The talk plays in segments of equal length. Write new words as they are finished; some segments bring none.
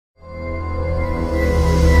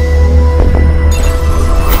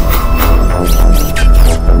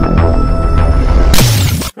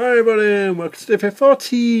everybody and welcome to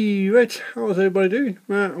Ep24. Right, how's everybody doing?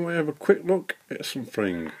 Right, I'm going to have a quick look at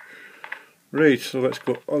something. Right, so let's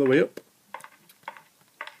go all the way up.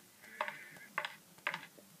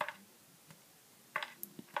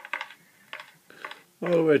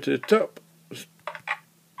 All the way to the top.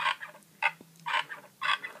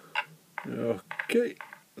 Okay,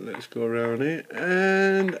 let's go around here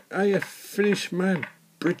and I have finished my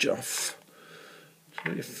bridge off.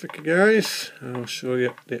 So you figure guys, I'll show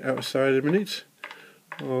you the outside in a minute.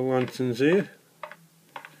 All lanterns here.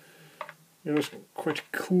 It was quite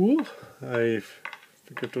cool. I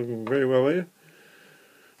think I've done very well here.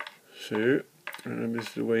 So, this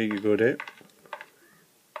is the way you go there.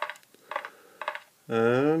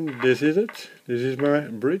 And this is it. This is my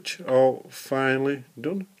bridge, all finally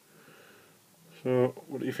done. So,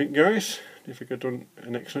 what do you think, guys? Do you think I've done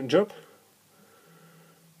an excellent job?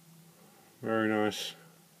 Very nice.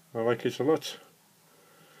 I like it a lot.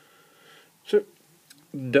 So,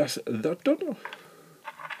 that's that done.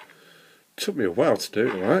 Took me a while to do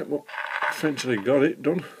it, right? But eventually got it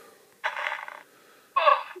done.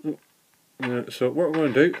 So what I'm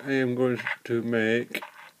going to do, I am going to make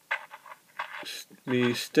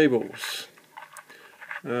me stables.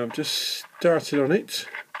 I've just started on it,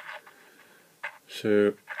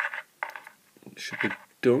 so it should be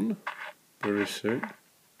done very soon.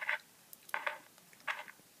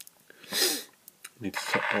 Need to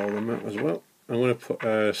top all them out as well. I'm going to put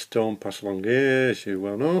a stone pass along here, as you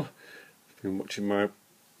well know. If you've been watching my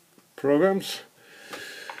programs,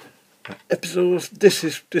 episodes.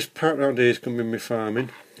 This part around here is going to be my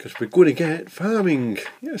farming, because we're going to get farming.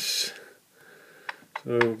 Yes.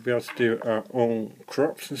 So we'll be able to do our own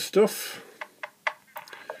crops and stuff.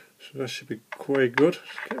 So that should be quite good.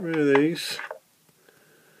 Let's get rid of these.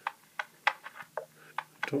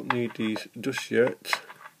 Don't need these just yet.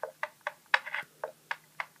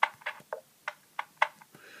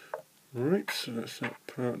 Right, so that's that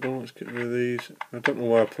part done. Let's get rid of these. I don't know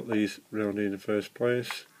why I put these around here in the first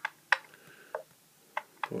place,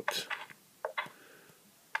 but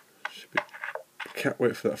should be, can't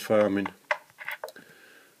wait for that farming.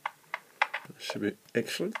 That should be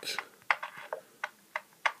excellent.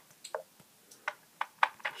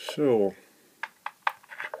 So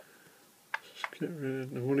let's get rid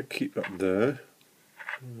of, I want to keep that there.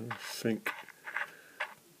 I think,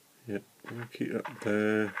 yeah, I'm going to keep that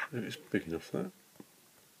there. It's big enough, that.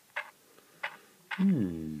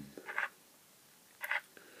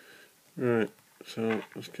 Right, so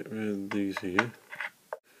let's get rid of these here.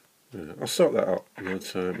 I'll sort that out another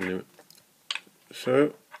time anyway.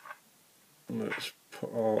 So let's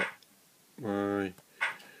put all my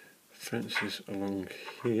fences along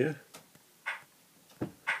here,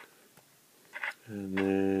 and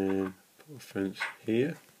then put a fence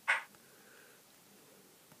here.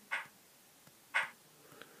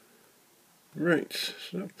 Right,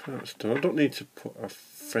 so that part's done. I don't need to put a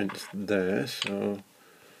fence there, so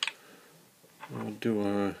I'll do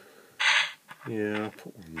a, yeah, I'll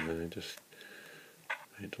put one there, just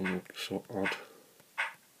it don't look so odd.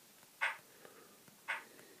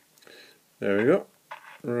 There we go.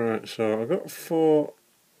 Right, so I've got 4,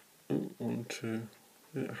 1, 2,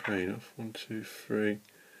 is it high enough? 1, 2, 3,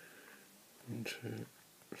 1, 2,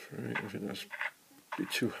 3, I think that's a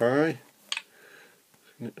bit too high.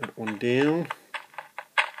 Get that one down.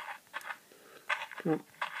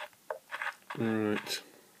 Right,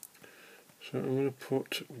 so I'm going to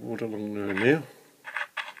put wood along there now.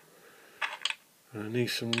 I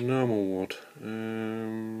need some normal wood.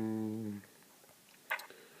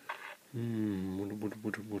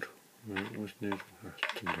 Wood. Right, where's the down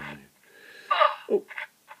here? Oh,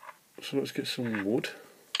 so let's get some wood.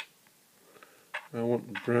 I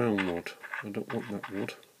want brown wood. I don't want that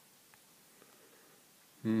wood.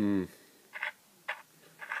 Oh,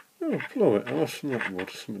 blow it. I'll have some of that wood,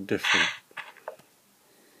 something different.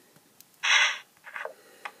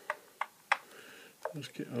 Let's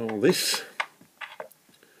get all this.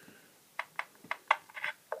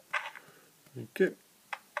 Okay.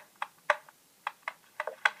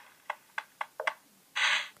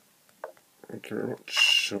 Thank you very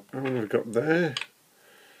much. So how many have we got there?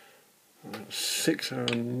 6. I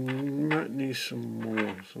might need some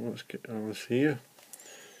more. So let's get all this here.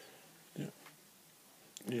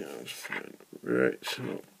 Yeah, that's fine. Right,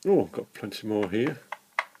 so, oh, I've got plenty more here.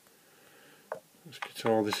 Let's get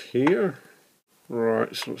all this here.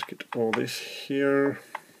 Right, so let's get all this here.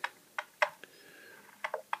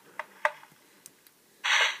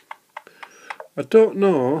 I don't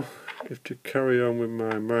know if to carry on with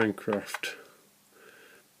my Minecraft,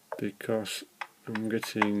 because I'm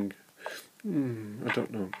getting, I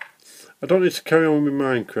don't know. I don't need to carry on with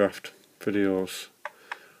my Minecraft videos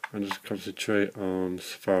and just concentrate on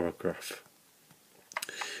Survivalcraft.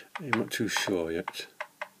 I'm not too sure yet.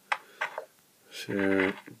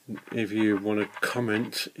 So if you want to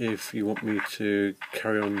comment if you want me to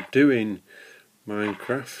carry on doing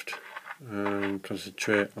Minecraft and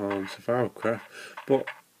concentrate on Survivalcraft, but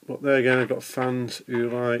there again, I've got fans who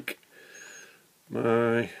like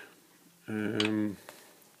my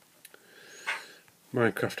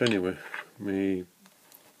Minecraft anyway.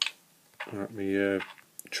 Like me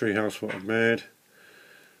treehouse what I've made,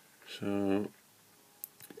 so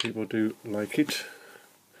people do like it.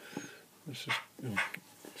 Let's just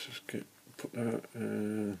put that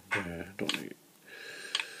there. Don't need it.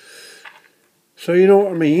 So you know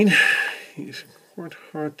what I mean. It's quite a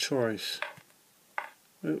hard choice.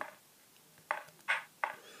 Oh.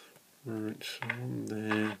 Right, so on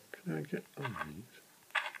there. Can I get on these?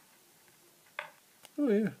 Oh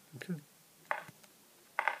yeah, I can.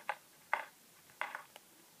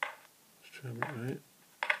 Let's try that right.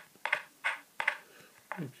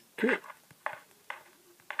 Okay.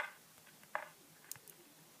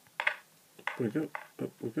 Up we go,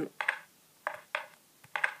 up we go.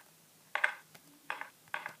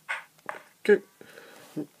 Okay.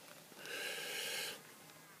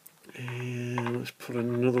 And let's put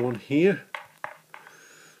another one here.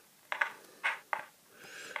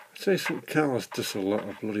 I'd say Carlos does a lot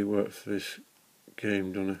of bloody work for this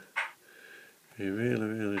game, doesn't he? He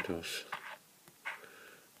really does.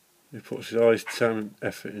 He puts all his time and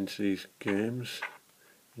effort into these games,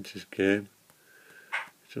 into his game.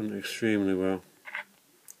 He's done extremely well.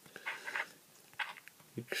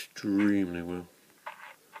 Extremely well.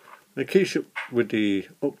 And he keeps up with the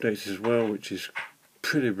updates as well, which is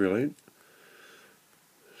pretty brilliant.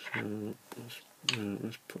 So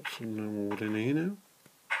let's put some normal wood in here now.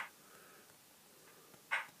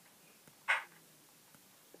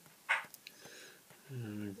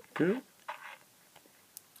 There we go.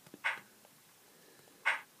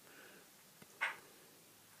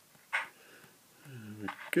 There we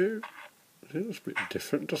go. It looks a bit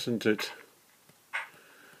different, doesn't it?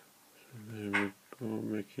 So there we go,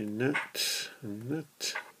 making that and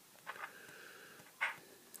that.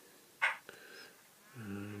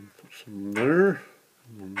 And put some there,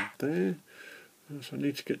 and one there. So I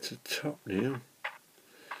need to get to the top now.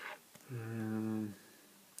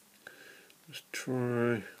 Let's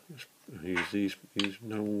try. Let's use these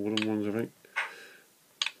no wooden ones, I think.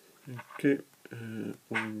 Okay,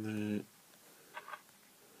 one there.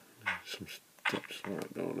 Some steps like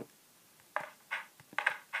that on it.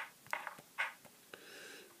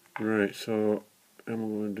 Right, so I'm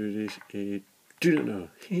going to do this. I do not know.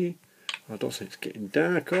 I don't think it's getting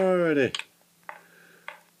dark already.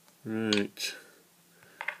 Right.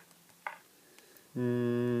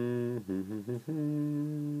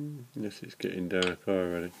 Yes, it's getting dark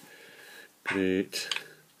already. Great.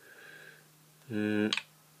 Right.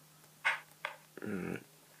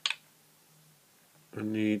 I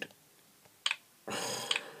need. Oh,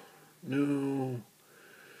 no.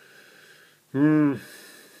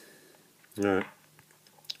 Right.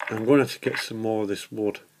 I'm going to have to get some more of this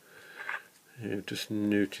wood. I've just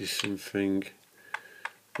noticed something.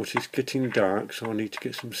 But it's getting dark, so I need to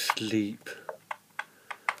get some sleep.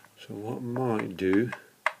 So what I might do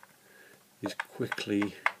is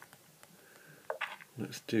quickly,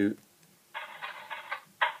 let's see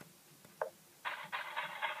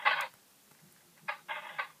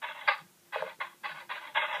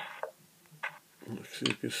if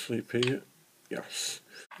we can sleep here. Yes.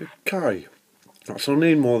 Okay. So I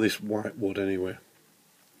need more of this white wood anyway.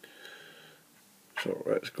 So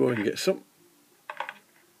let's go and get some.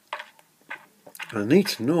 I need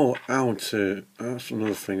to know how to, that's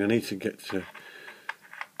another thing, I need to get to.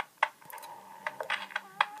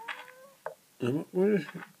 Where is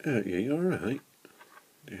it? Yeah, you alright?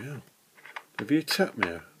 Yeah. Have you attacked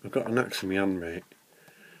me? I've got an axe in my hand, mate.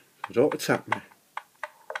 So don't attack me.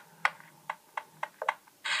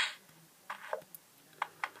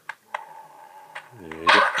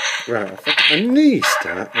 Right, I need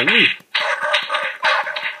that.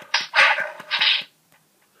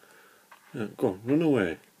 Go on, run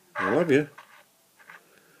away. I love you.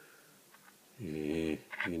 Yeah,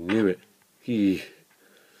 you knew it. He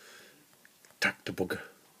attacked the bugger.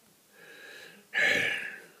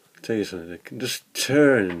 I'll tell you something, it can just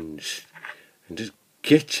turn and just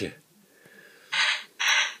get you.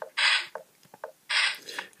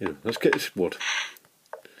 Let's get this wood.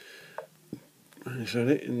 Is that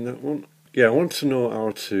it in that one? Yeah, I want to know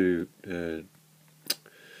how to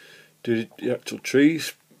do the actual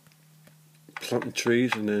trees, planting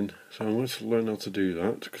trees, and then so I'm going to learn how to do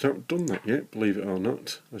that because I haven't done that yet, believe it or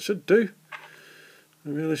not. I should do. I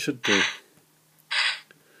really should do.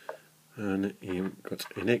 And you've got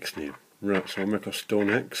an X now. Right, so I'll make a stone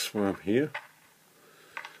X while I'm here.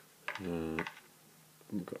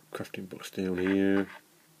 I've got crafting books down here.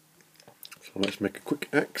 So let's make a quick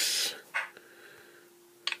axe.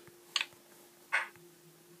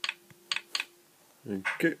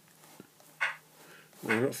 Okay.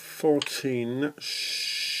 I've got 14, that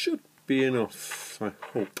should be enough, I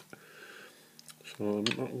hope. So I'm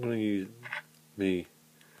not going to use my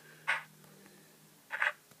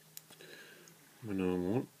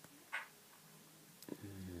normal one.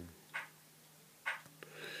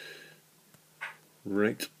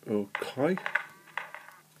 Right, okay.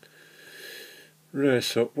 Right,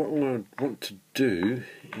 so what I want to do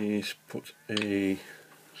is put a,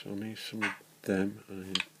 so I need some of them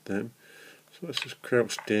and them. So let's just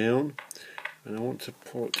crouch down, and I want to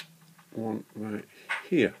put one right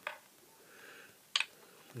here.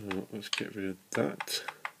 So let's get rid of that.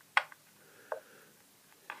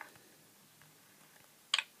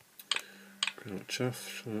 Crouch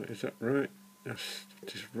off, so is that right? Yes,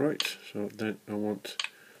 it is right. So then I want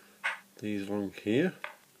these along here.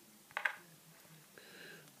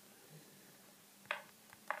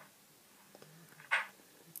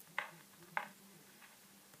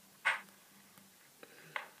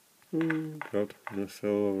 Oh God, I fell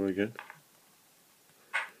over again.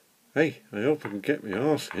 Hey, I hope I can get my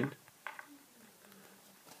arse in.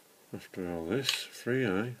 After all this, free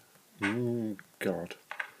eye. Oh God.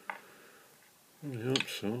 I hope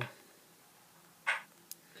so.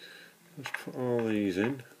 Let's put all these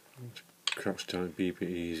in. Let's crouch down, be a bit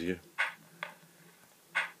easier.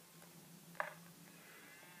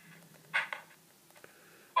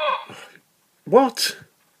 What?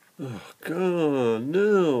 Oh God,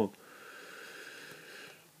 no.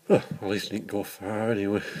 Oh, at least it didn't go far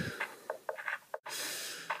anyway.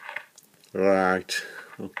 Right,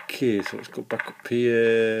 okay, so let's go back up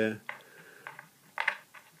here.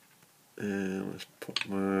 And let's put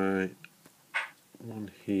my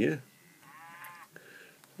one here.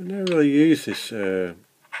 I never really use this, the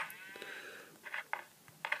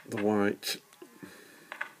white.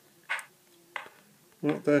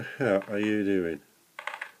 What the hell are you doing?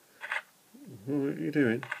 What are you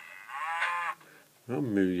doing? I'll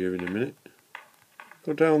move you in a minute.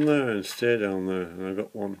 Go down there and stay down there, and I've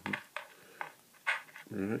got one.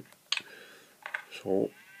 Right. So,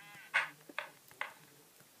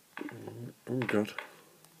 oh God.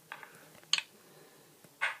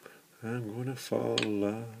 I'm gonna fall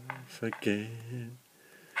off again.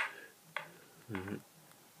 Right.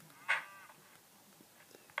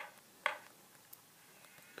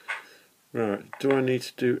 Right, do I need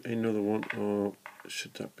to do another one, or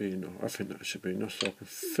should that be enough? I think that should be enough, so I can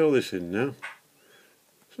fill this in now.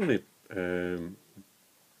 It's only a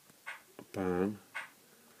barn.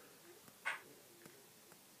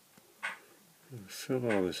 I'll fill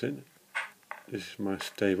all this in. This is my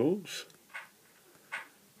stables.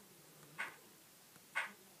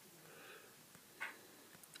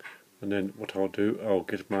 And then what I'll do, I'll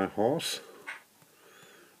get my horse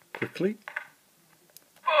quickly.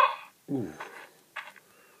 Ooh.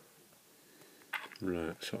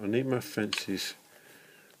 Right, so I need my fences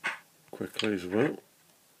quickly as well.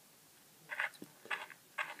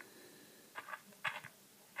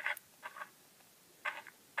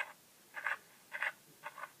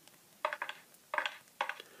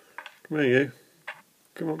 Come here, you.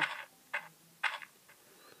 Come on.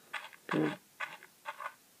 Come on.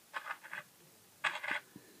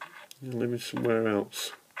 You're living somewhere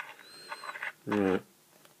else. Right.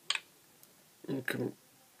 Come on.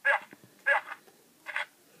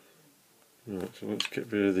 Right, so let's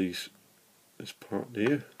get rid of this part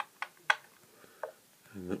here.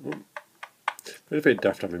 And that one. It's a bit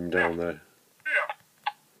daft having him down there.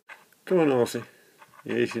 Come on, horsey.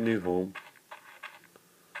 Here's your new home.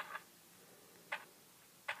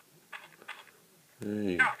 There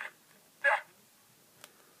you go.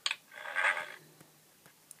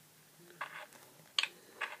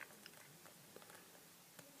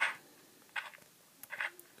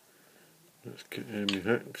 Let's get in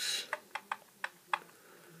my axe.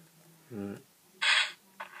 Right.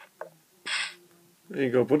 There you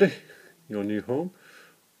go, buddy. Your new home.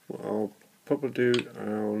 What I'll probably do,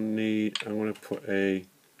 I'm going to put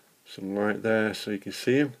some light there so you can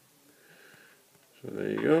see him. So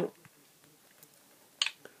there you go.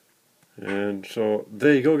 And so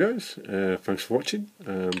there you go, guys. Thanks for watching.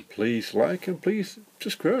 Please like and please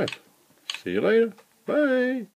subscribe. See you later. Bye.